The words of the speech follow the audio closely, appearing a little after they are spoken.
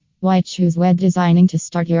Why choose web designing to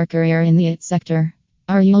start your career in the IT sector?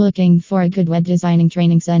 Are you looking for a good web designing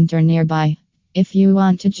training center nearby? If you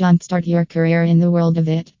want to jumpstart your career in the world of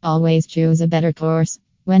it, always choose a better course.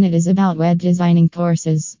 When it is about web designing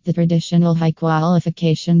courses, the traditional high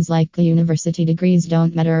qualifications like the university degrees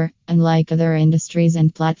don't matter, unlike other industries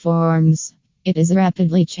and platforms. It is a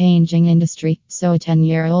rapidly changing industry, so a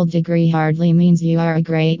 10-year-old degree hardly means you are a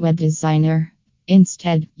great web designer.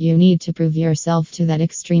 Instead, you need to prove yourself to that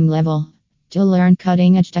extreme level. To learn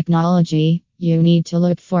cutting edge technology, you need to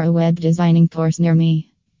look for a web designing course near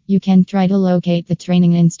me. You can try to locate the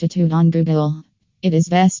Training Institute on Google. It is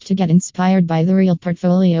best to get inspired by the real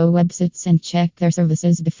portfolio websites and check their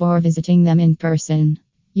services before visiting them in person.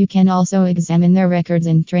 You can also examine their records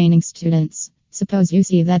in training students. Suppose you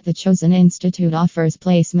see that the chosen institute offers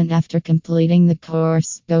placement after completing the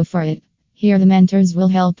course, go for it. Here the mentors will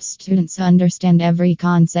help students understand every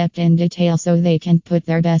concept in detail so they can put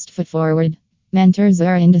their best foot forward. Mentors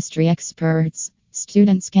are industry experts.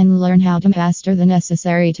 Students can learn how to master the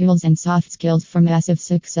necessary tools and soft skills for massive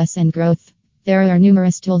success and growth. There are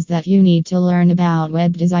numerous tools that you need to learn about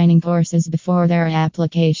web designing courses before their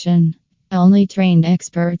application. Only trained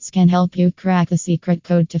experts can help you crack the secret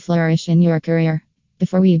code to flourish in your career.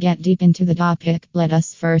 Before we get deep into the topic, let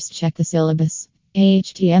us first check the syllabus.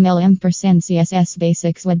 HTML, CSS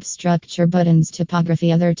basics, web structure, buttons,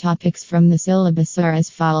 typography. Other topics from the syllabus are as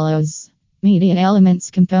follows: media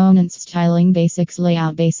elements, components, styling basics,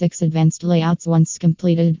 layout basics, advanced layouts. Once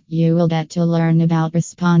completed, you will get to learn about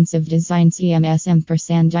responsive design,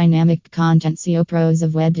 CMS, dynamic content. CO pros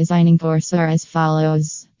of web designing course are as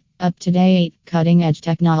follows: up to date, cutting edge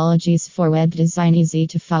technologies for web design, easy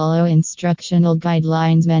to follow instructional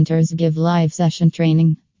guidelines. Mentors give live session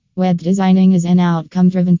training. Web designing is an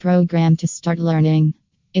outcome-driven program to start learning.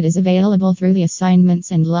 It is available through the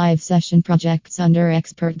assignments and live session projects under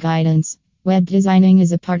expert guidance. Web designing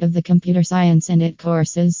is a part of the computer science and IT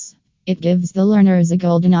courses. It gives the learners a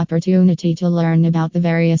golden opportunity to learn about the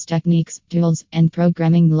various techniques, tools, and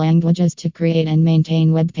programming languages to create and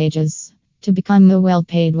maintain web pages. To become a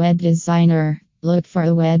well-paid web designer, look for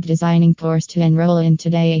a web designing course to enroll in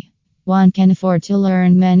today. One can afford to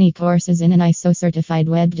learn many courses in an ISO-certified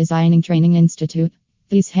web designing training institute.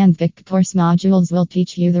 These handpicked course modules will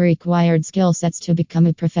teach you the required skill sets to become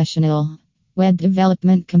a professional. Web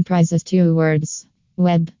development comprises two words.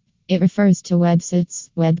 Web. It refers to websites,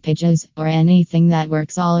 web pages, or anything that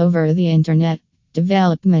works all over the internet.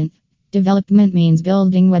 Development. Development means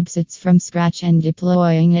building websites from scratch and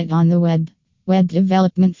deploying it on the web. Web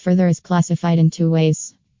development further is classified in two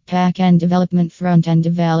ways: back-end development, front-end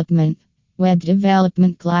development. Web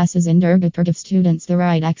development classes in Dergapur give students the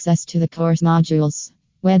right access to the course modules.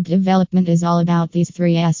 Web development is all about these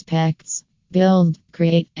three aspects: build,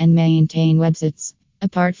 create, and maintain websites.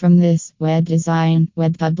 Apart from this, web design,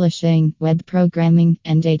 web publishing, web programming,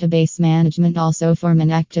 and database management also form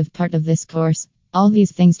an active part of this course. All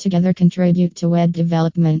these things together contribute to web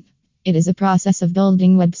development. It is a process of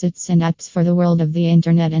building websites and apps for the world of the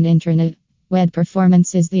internet and intranet. Web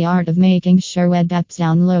performance is the art of making sure web apps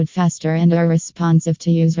download faster and are responsive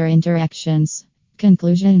to user interactions.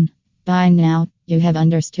 Conclusion. By now, you have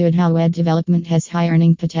understood how web development has high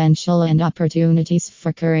earning potential and opportunities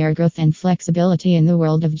for career growth and flexibility in the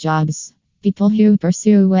world of jobs. People who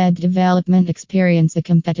pursue web development experience the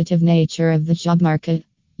competitive nature of the job market.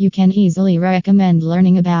 You can easily recommend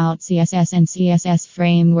learning about CSS and CSS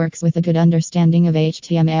frameworks with a good understanding of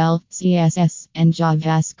HTML, CSS, and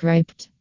JavaScript.